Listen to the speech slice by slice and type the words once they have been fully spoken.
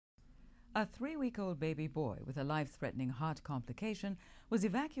A 3-week-old baby boy with a life-threatening heart complication was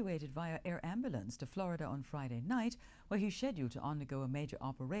evacuated via air ambulance to Florida on Friday night, where he's scheduled to undergo a major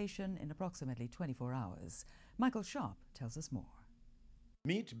operation in approximately 24 hours. Michael Sharp tells us more.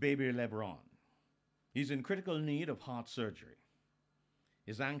 Meet baby Lebron. He's in critical need of heart surgery.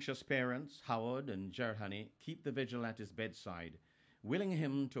 His anxious parents, Howard and Gerhani, keep the vigil at his bedside, willing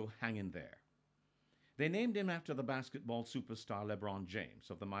him to hang in there. They named him after the basketball superstar Lebron James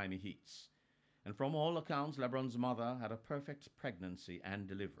of the Miami Heats. And from all accounts, Lebron's mother had a perfect pregnancy and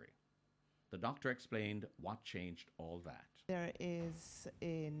delivery. The doctor explained what changed all that. There is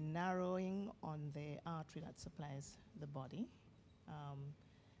a narrowing on the artery that supplies the body.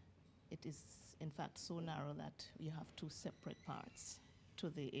 It is, in fact, so narrow that you have two separate parts to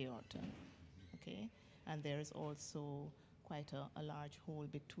the aorta, okay? And there is also quite a large hole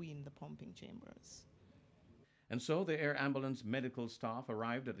between the pumping chambers. And so the air ambulance medical staff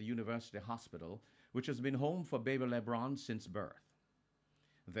arrived at the university hospital, which has been home for baby Lebron since birth.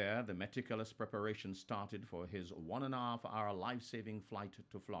 There, the meticulous preparation started for his 1.5-hour life-saving flight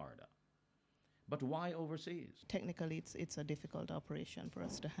to Florida. But why overseas? Technically, it's a difficult operation for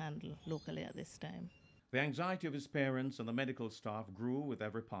us to handle locally at this time. The anxiety of his parents and the medical staff grew with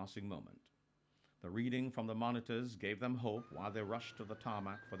every passing moment. The reading from the monitors gave them hope while they rushed to the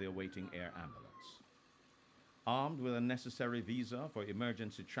tarmac for the awaiting air ambulance. Armed with a necessary visa for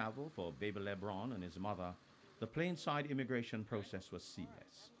emergency travel for baby Lebron and his mother, the plainside immigration process was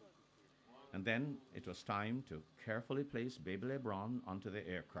seamless. And then it was time to carefully place baby Lebron onto the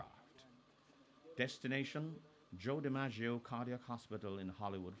aircraft. Destination, Joe DiMaggio Cardiac Hospital in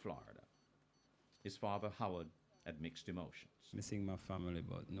Hollywood, Florida. His father, Howard, had mixed emotions. Missing my family,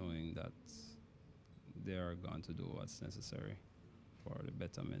 but knowing that they are going to do what's necessary for the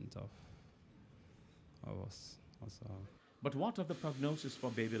betterment of us. Also. But what of the prognosis for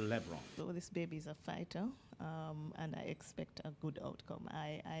baby Lebron? So this baby is a fighter, and I expect a good outcome.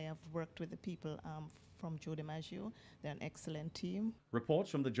 I have worked with the people from Joe DiMaggio. They're an excellent team. Reports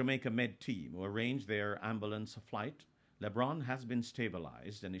from the Jamaica EMED team who arranged their ambulance flight. Lebron has been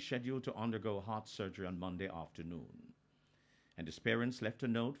stabilized and is scheduled to undergo heart surgery on Monday afternoon. And his parents left a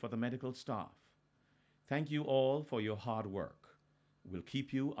note for the medical staff. Thank you all for your hard work. We'll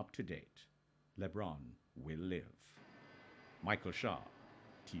keep you up to date. Lebron will live. Michael Shaw,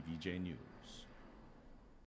 TVJ News.